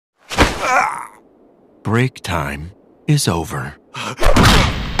Break time is over.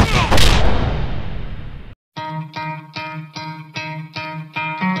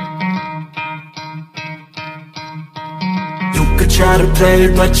 Try to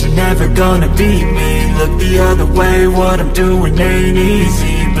play, but you're never gonna beat me. Look the other way, what I'm doing ain't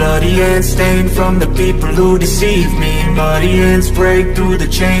easy. Bloody hands stained from the people who deceive me. Muddy hands break through the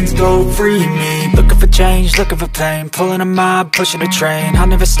chains, go free me. Looking for change, looking for pain. Pulling a mob, pushing a train. I'll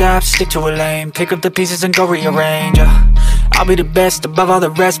never stop, stick to a lane. Pick up the pieces and go rearrange. I'll be the best above all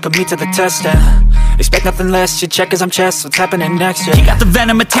the rest, put me to the test and expect nothing less. You check as I'm chess, what's happening next? Yeah. He got the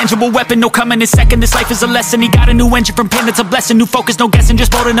venom, a tangible weapon, no coming in second. This life is a lesson, he got a new engine from pain, it's a blessing. New focus, no guessing,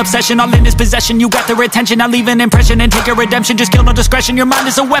 just bold and obsession. All in his possession, you got their attention. I'll leave an impression and take your redemption. Just kill no discretion, your mind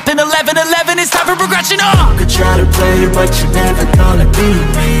is a weapon. 11-11, it's time for progression. You could try to play, but you're never gonna beat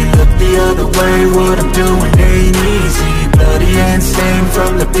me. Look the other way, what I'm doing ain't easy. Bloody hands stained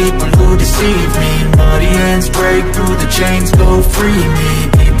from the people who deceive me. Muddy hands break through the chains, go free me.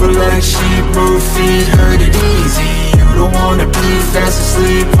 People like sheep, move feet, hurt it easy. You don't wanna be fast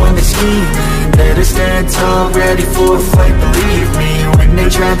asleep when they're scheming. Better stand tall, ready for a fight, believe me. When they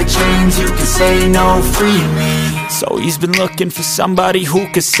try the chains, you can say no, free me. So he's been looking for somebody who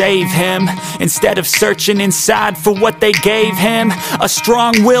could save him, instead of searching inside for what they gave him. A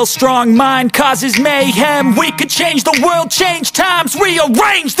strong will, strong mind causes mayhem. We could change the world, change times,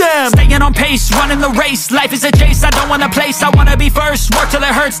 rearrange them. Staying on pace, running the race. Life is a chase, I don't want a place, I wanna be first. Work till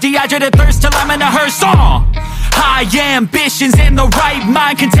it hurts, dehydrated thirst till I'm in a hearse. High ambitions and the right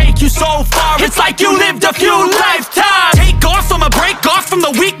mind can take you so far. It's like you lived a few lifetimes. Take off from a break off from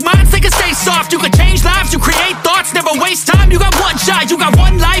the weak minds, they can stay soft. You can change lives, you create thoughts, never waste time. You got one shot, you got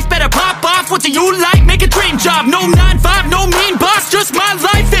one life, better pop off. What do you like? Make a dream job. No 9-5, no mean boss, just my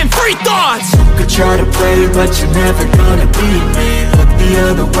life and free thoughts. You could try to play, but you're never gonna beat me. Look the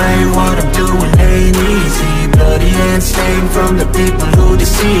other way, what I'm doing ain't easy. Bloody hands stained from the people who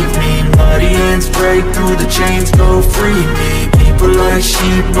deceive me. Muddy hands break through the chains, go free me. People like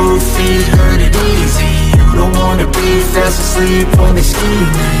sheep, move feet, hurt it easy. You don't wanna be fast asleep when they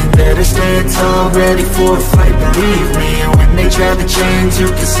scheming. Better stand tall, ready for a fight, believe me. When they try the chains, you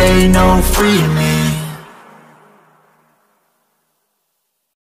can say no, free me.